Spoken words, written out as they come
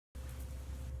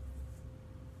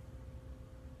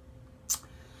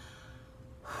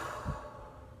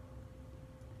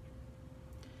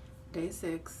Day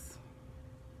 6,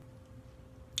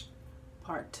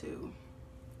 part 2.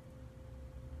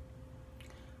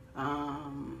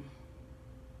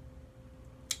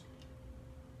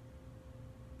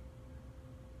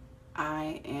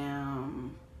 I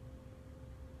am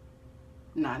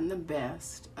not in the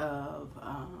best of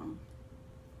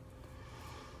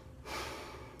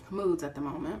moods at the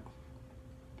moment.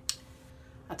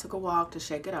 I took a walk to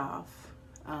shake it off.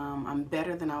 I'm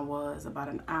better than I was about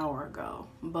an hour ago,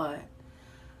 but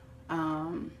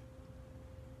I'm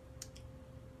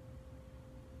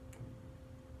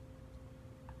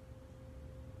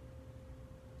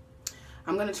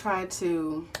going to try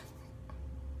to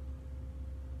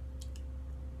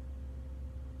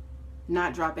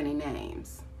not drop any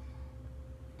names.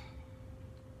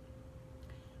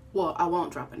 Well, I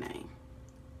won't drop a name.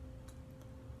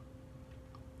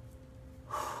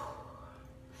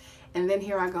 And then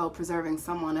here I go preserving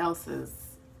someone else's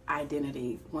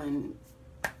identity when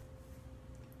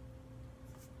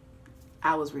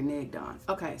I was reneged on.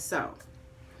 Okay, so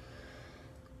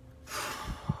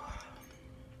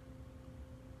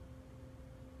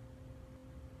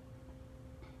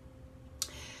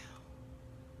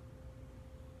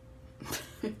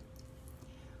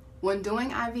when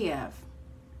doing IVF,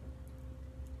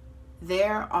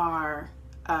 there are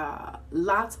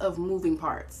lots of moving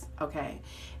parts, okay?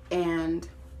 And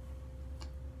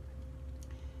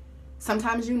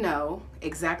sometimes you know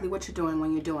exactly what you're doing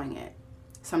when you're doing it.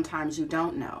 Sometimes you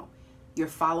don't know. You're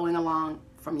following along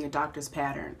from your doctor's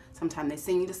pattern. Sometimes they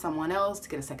send you to someone else to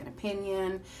get a second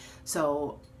opinion.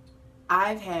 So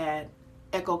I've had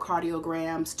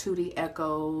echocardiograms, 2D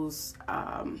echoes.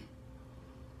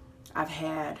 I've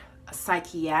had a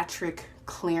psychiatric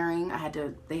clearing.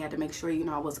 They had to make sure, you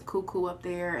know, I wasn't cuckoo up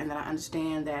there, and that I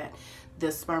understand that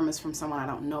this sperm is from someone I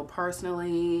don't know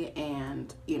personally,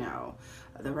 and, you know,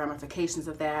 the ramifications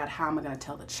of that. How am I going to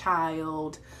tell the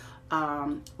child?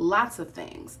 Lots of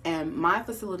things. And my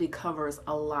facility covers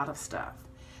a lot of stuff.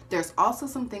 There's also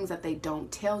some things that they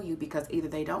don't tell you because either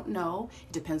they don't know,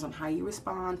 it depends on how you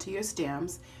respond to your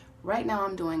Stims. Right now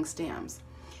I'm doing Stims,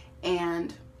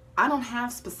 and I don't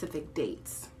have specific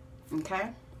dates, okay?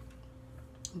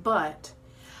 But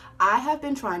I have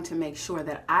been trying to make sure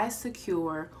that I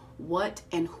secure what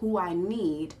and who I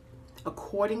need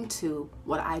according to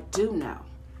what I do know.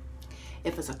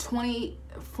 If it's a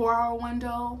 24-hour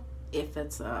window, if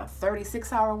it's a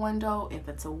 36-hour window, if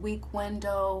it's a week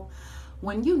window,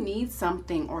 when you need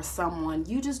something or someone,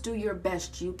 you just do your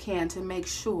best you can to make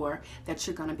sure that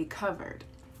you're going to be covered.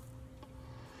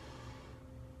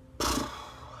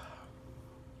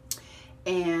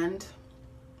 And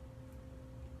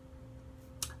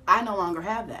I no longer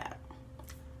have that.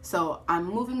 So I'm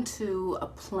moving to a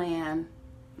plan,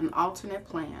 an alternate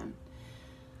plan,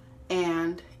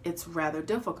 and it's rather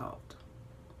difficult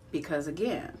because,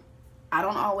 again, I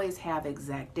don't always have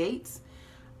exact dates.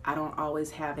 I don't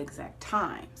always have exact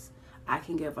times. I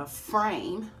can give a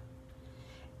frame,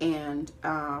 and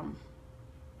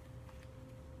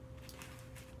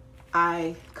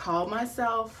I called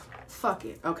myself, fuck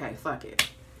it. Okay, fuck it.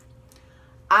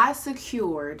 I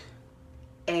secured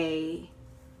a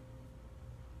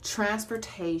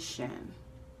transportation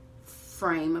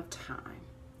frame of time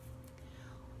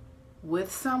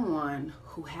with someone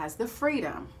who has the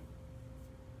freedom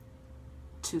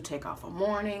to take off a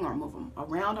morning or move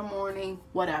around a morning,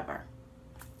 whatever.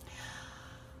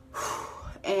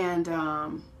 And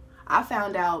I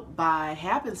found out by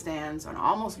happenstance or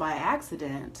almost by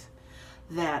accident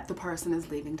that the person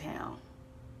is leaving town.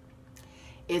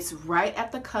 It's right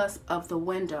at the cusp of the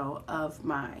window of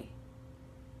my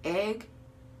egg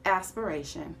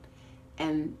aspiration,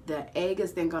 and the egg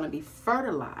is then going to be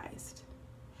fertilized.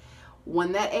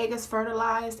 When that egg is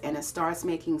fertilized and it starts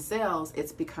making cells,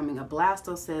 it's becoming a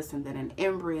blastocyst and then an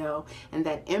embryo, and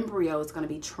that embryo is going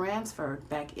to be transferred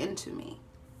back into me.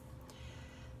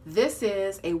 This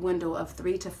is a window of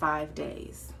 3 to 5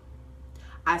 days.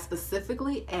 I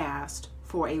specifically asked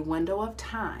for a window of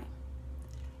time,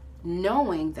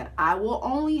 knowing that I will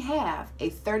only have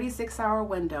a 36-hour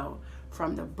window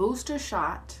from the booster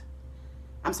shot,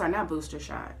 I'm sorry, not booster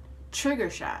shot, trigger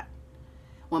shot.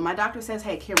 When my doctor says,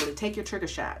 hey, Kimberly, take your trigger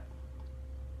shot,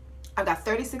 I've got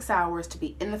 36 hours to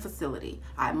be in the facility.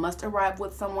 I must arrive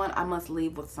with someone, I must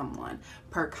leave with someone.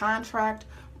 Per contract,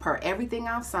 per everything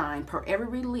I've signed, per every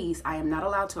release, I am not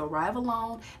allowed to arrive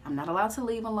alone, I'm not allowed to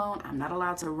leave alone, I'm not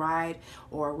allowed to ride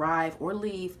or arrive or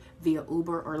leave via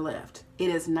Uber or Lyft. It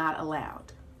is not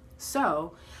allowed.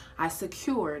 So I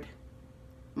secured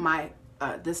my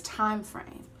this time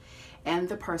frame, and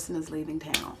the person is leaving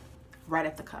town right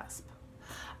at the cusp.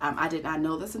 I did not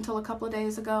know this until a couple of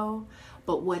days ago,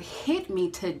 but what hit me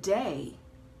today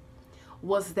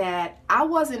was that I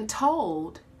wasn't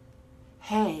told,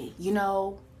 hey, you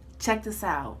know, check this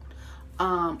out.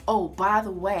 Oh, by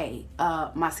the way,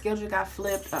 my schedule got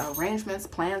flipped, arrangements,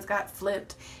 plans got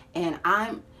flipped, and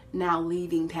I'm now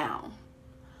leaving town.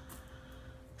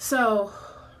 So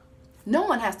no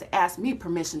one has to ask me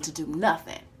permission to do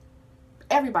nothing.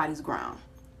 Everybody's grown.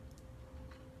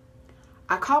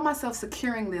 I caught myself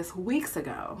securing this weeks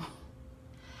ago,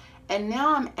 and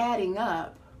now I'm adding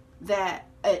up that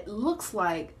it looks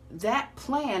like that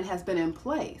plan has been in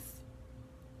place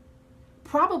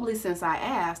probably since I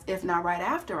asked, if not right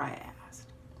after I asked.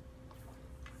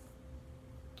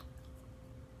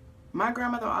 My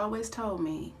grandmother always told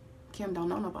me, Kim, don't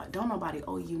nobody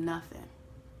owe you nothing.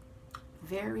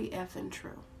 Very effing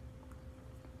true.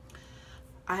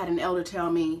 I had an elder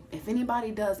tell me, if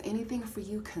anybody does anything for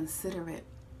you, consider it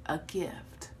a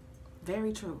gift.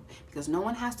 Very true, because no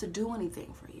one has to do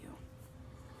anything for you.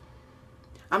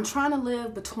 I'm trying to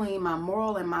live between my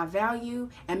moral and my value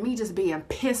and me just being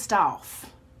pissed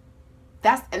off.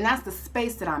 That's the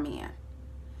space that I'm in.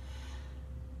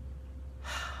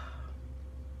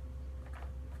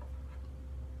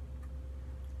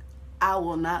 I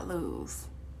will not lose.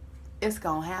 It's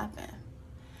gonna happen.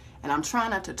 And I'm trying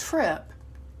not to trip,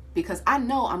 because I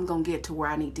know I'm going to get to where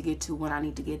I need to get to when I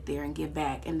need to get there and get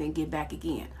back and then get back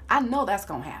again. I know that's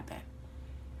going to happen.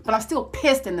 But I'm still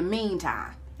pissed in the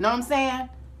meantime. You know what I'm saying?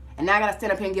 And now I got to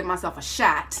stand up here and give myself a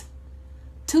shot.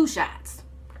 2 shots.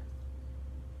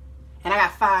 And I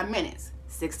got 5 minutes.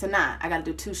 6 to 9. I got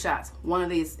to do 2 shots. One of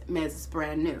these meds is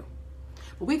brand new.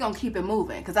 But we're going to keep it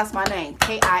moving, because that's my name.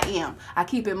 K-I-M. I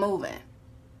keep it moving.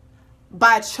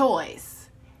 By choice.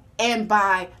 And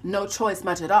by no choice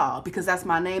much at all, because that's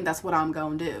my name, that's what I'm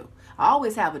going to do. I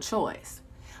always have a choice,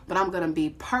 but I'm going to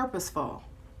be purposeful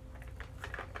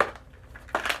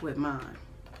with mine.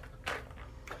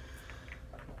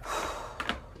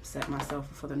 Set myself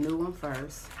for the new one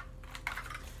first.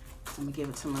 I'm going to give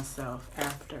it to myself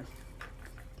after.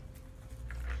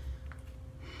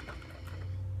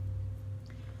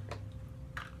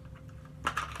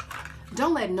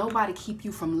 Don't let nobody keep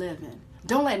you from living.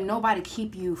 Don't let nobody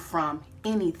keep you from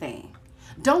anything.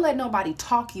 Don't let nobody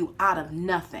talk you out of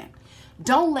nothing.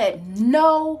 Don't let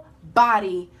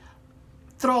nobody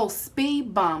throw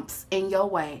speed bumps in your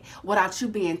way without you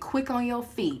being quick on your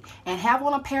feet and have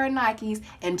on a pair of Nikes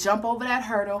and jump over that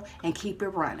hurdle and keep it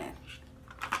running.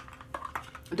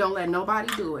 Don't let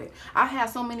nobody do it. I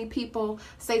had so many people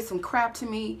say some crap to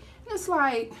me. It's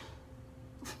like,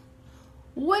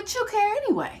 what you care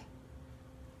anyway?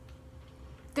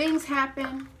 Things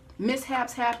happen,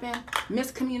 mishaps happen,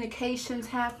 miscommunications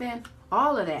happen,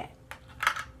 all of that.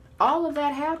 All of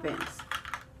that happens.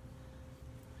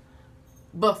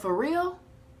 But for real,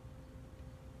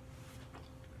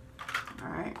 all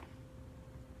right.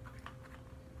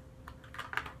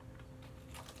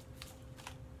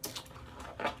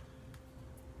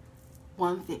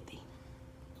 $150.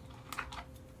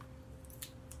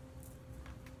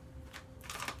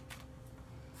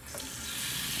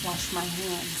 Wash my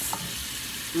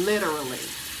hands. Literally.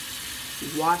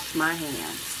 Wash my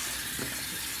hands.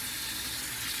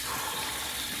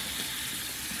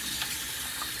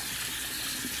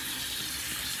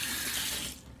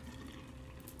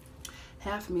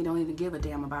 Half of me don't even give a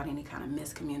damn about any kind of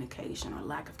miscommunication or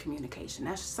lack of communication.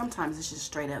 That's sometimes it's just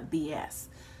straight up BS.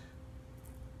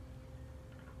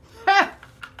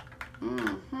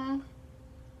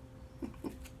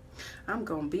 I'm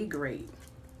gonna be great.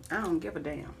 I don't give a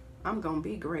damn. I'm gonna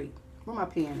be great. Where my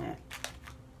pen at?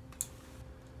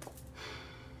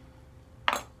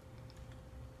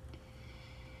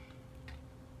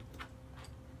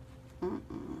 Not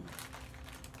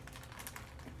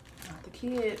the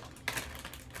kid.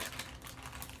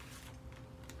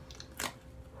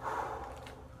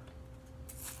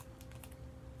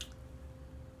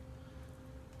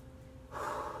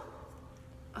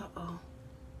 Uh-oh.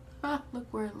 Ah,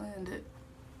 look where it landed.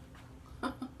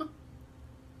 I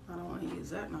don't want to use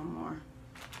that no more.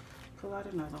 Pull out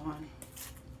another one.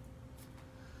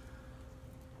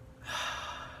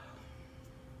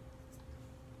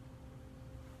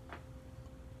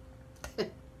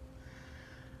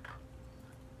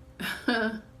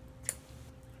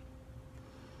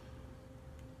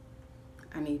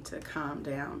 I need to calm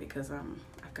down because I've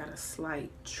got a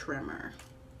slight tremor.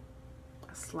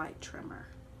 A slight tremor.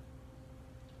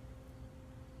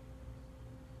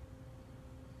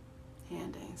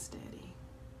 Hand ain't steady.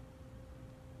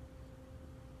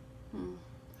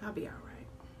 I'll be all right.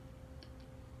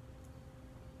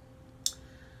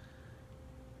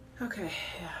 Okay.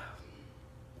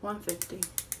 150.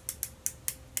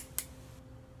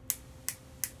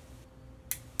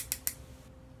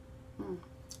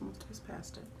 Almost just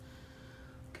past it.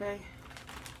 Okay.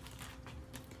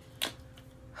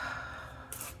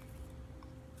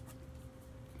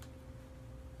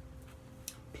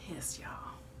 Pissed, y'all.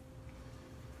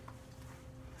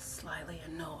 Slightly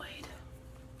annoyed.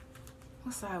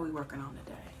 What side are we working on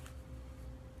today?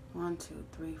 1, 2,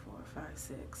 3, 4, 5,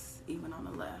 6. Even on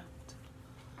the left.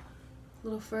 A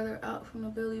little further out from the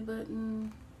belly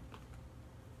button.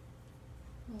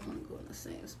 I want to go in the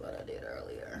same spot I did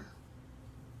earlier.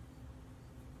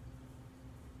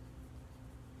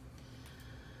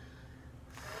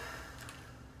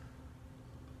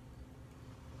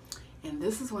 And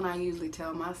this is when I usually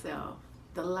tell myself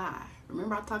the lie.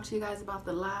 Remember I talked to you guys about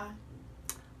the lie?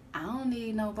 I don't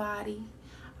need nobody.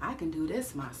 I can do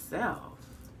this myself.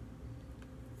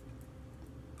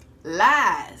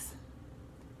 Lies.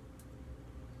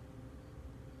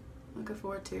 Looking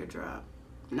for a teardrop.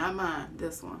 Not mine,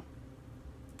 this one.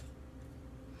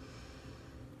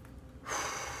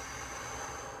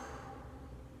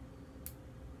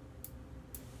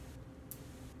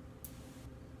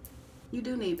 You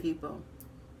do need people.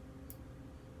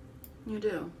 You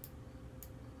do.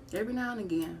 Every now and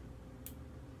again.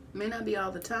 May not be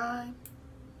all the time.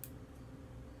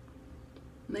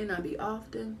 May not be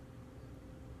often.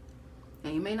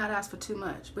 And you may not ask for too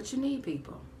much, but you need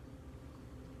people.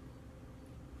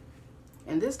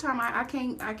 And this time I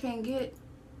can't get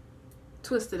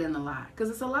twisted in the lie, because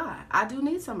it's a lie. I do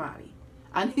need somebody.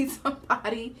 I need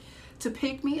somebody to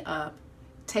pick me up,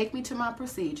 take me to my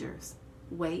procedures,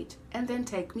 wait, and then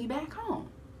take me back home.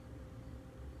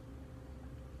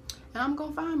 And I'm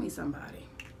gonna find me somebody,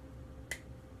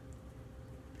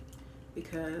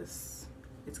 because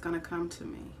it's gonna come to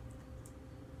me.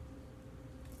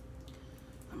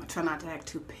 I'm gonna try not to act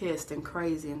too pissed and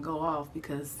crazy and go off,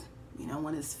 because you know,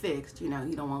 when it's fixed, you know,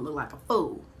 you don't want to look like a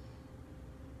fool.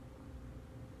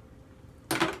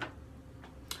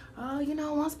 Oh, you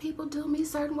know, once people do me a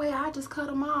certain way, I just cut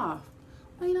them off.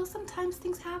 Well, you know, sometimes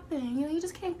things happen. You know, you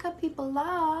just can't cut people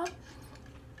off.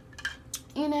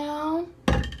 You know?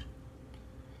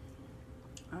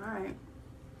 All right.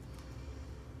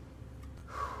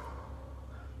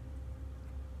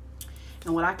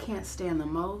 And what I can't stand the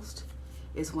most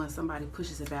is when somebody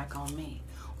pushes it back on me.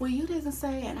 Well, you didn't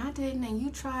say, and I didn't, and you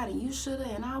tried, and you shoulda,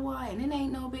 and I was, and it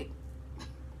ain't no big.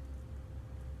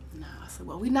 No, I said,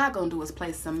 what we not gonna do is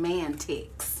play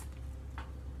semantics.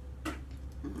 I'm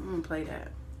gonna play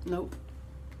that. Nope.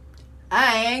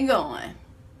 I ain't going.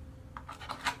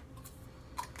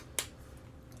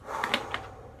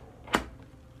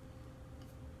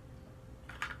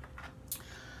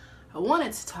 I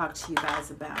wanted to talk to you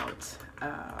guys about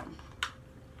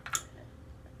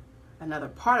another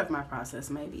part of my process,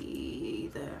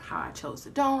 maybe how I chose the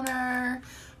donor,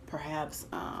 perhaps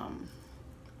how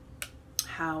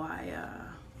I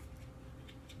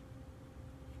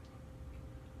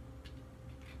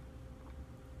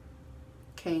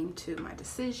came to my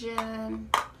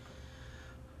decision.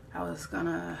 I was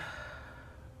gonna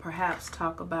perhaps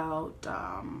talk about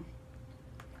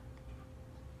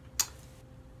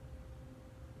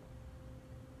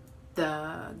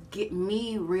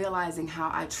me realizing how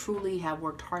I truly have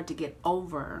worked hard to get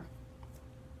over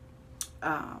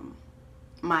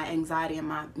my anxiety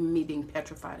and me being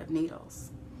petrified of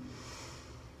needles.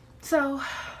 So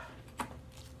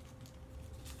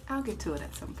I'll get to it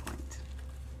at some point.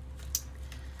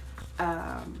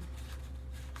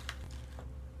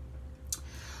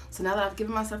 So now that I've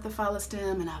given myself the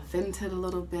follistim and I've vented a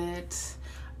little bit,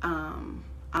 I'm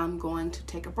going to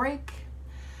take a break,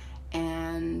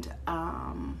 and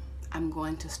I'm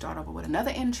going to start over with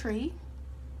another entry,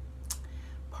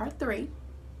 part 3,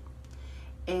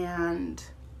 and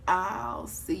I'll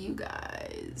see you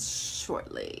guys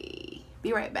shortly.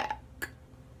 Be right back.